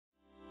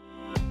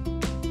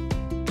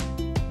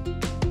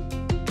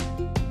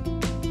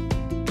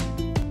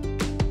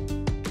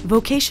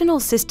Vocational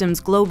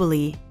systems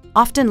globally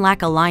often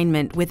lack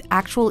alignment with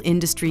actual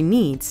industry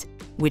needs,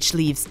 which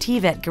leaves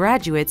TVET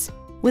graduates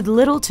with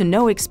little to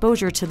no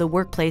exposure to the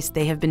workplace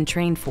they have been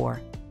trained for.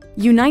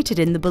 United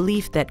in the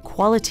belief that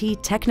quality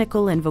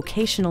technical and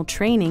vocational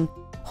training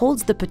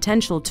holds the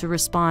potential to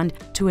respond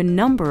to a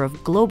number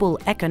of global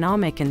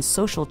economic and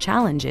social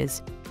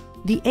challenges,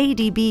 the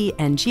ADB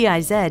and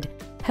GIZ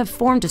have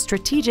formed a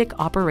strategic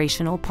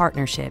operational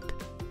partnership.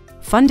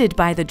 Funded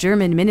by the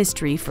German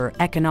Ministry for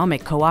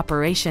Economic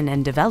Cooperation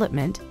and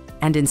Development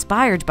and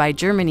inspired by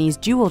Germany's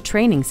dual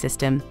training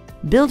system,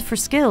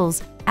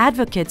 Build4Skills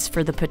advocates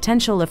for the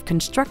potential of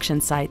construction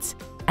sites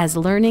as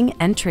learning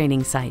and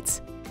training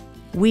sites.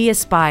 We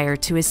aspire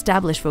to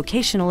establish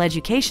vocational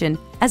education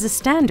as a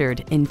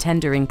standard in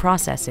tendering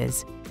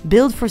processes.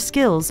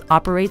 Build4Skills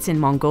operates in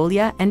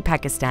Mongolia and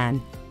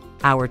Pakistan.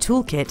 Our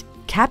toolkit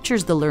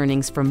captures the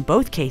learnings from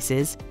both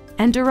cases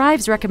and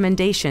derives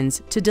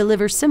recommendations to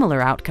deliver similar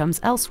outcomes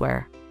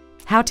elsewhere.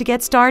 How to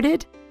get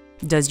started?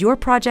 Does your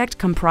project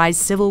comprise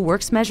civil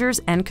works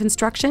measures and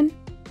construction?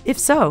 If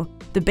so,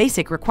 the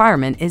basic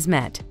requirement is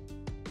met.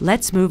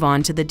 Let's move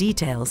on to the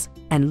details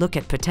and look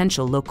at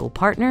potential local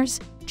partners,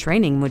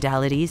 training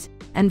modalities,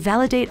 and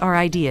validate our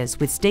ideas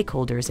with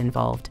stakeholders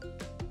involved.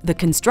 The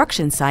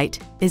construction site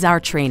is our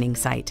training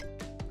site.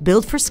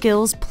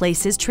 Build4Skills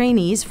places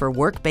trainees for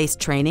work-based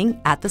training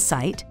at the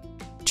site,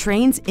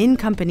 trains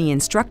in-company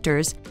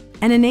instructors,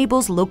 and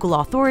enables local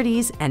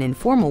authorities and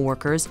informal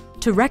workers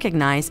to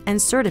recognize and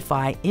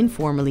certify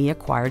informally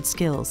acquired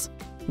skills.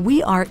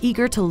 We are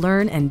eager to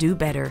learn and do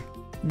better.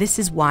 This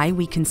is why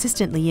we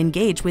consistently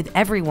engage with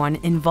everyone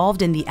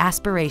involved in the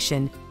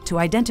aspiration to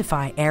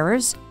identify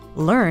errors,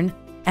 learn,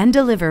 and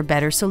deliver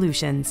better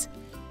solutions.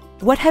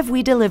 What have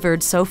we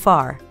delivered so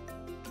far?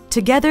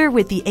 Together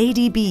with the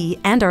ADB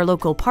and our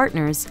local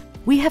partners,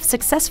 we have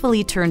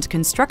successfully turned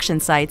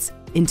construction sites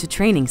into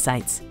training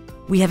sites.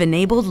 We have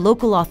enabled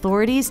local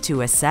authorities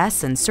to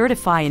assess and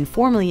certify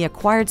informally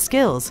acquired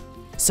skills.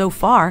 So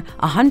far,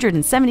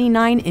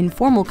 179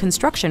 informal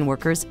construction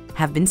workers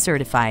have been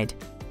certified.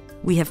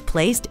 We have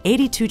placed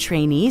 82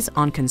 trainees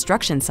on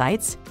construction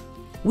sites.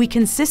 We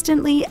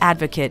consistently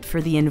advocate for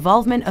the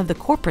involvement of the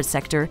corporate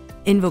sector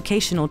in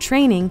vocational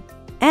training,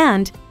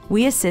 and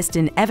we assist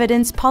in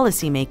evidence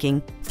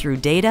policymaking through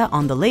data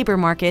on the labor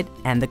market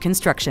and the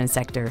construction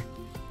sector.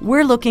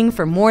 We're looking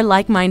for more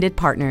like-minded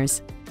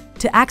partners.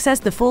 To access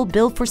the full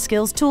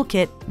Build4Skills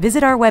Toolkit,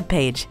 visit our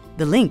webpage.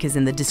 The link is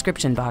in the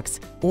description box.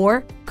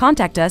 Or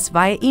contact us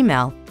via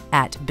email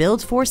at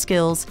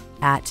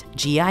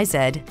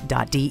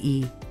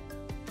build4skills@giz.de.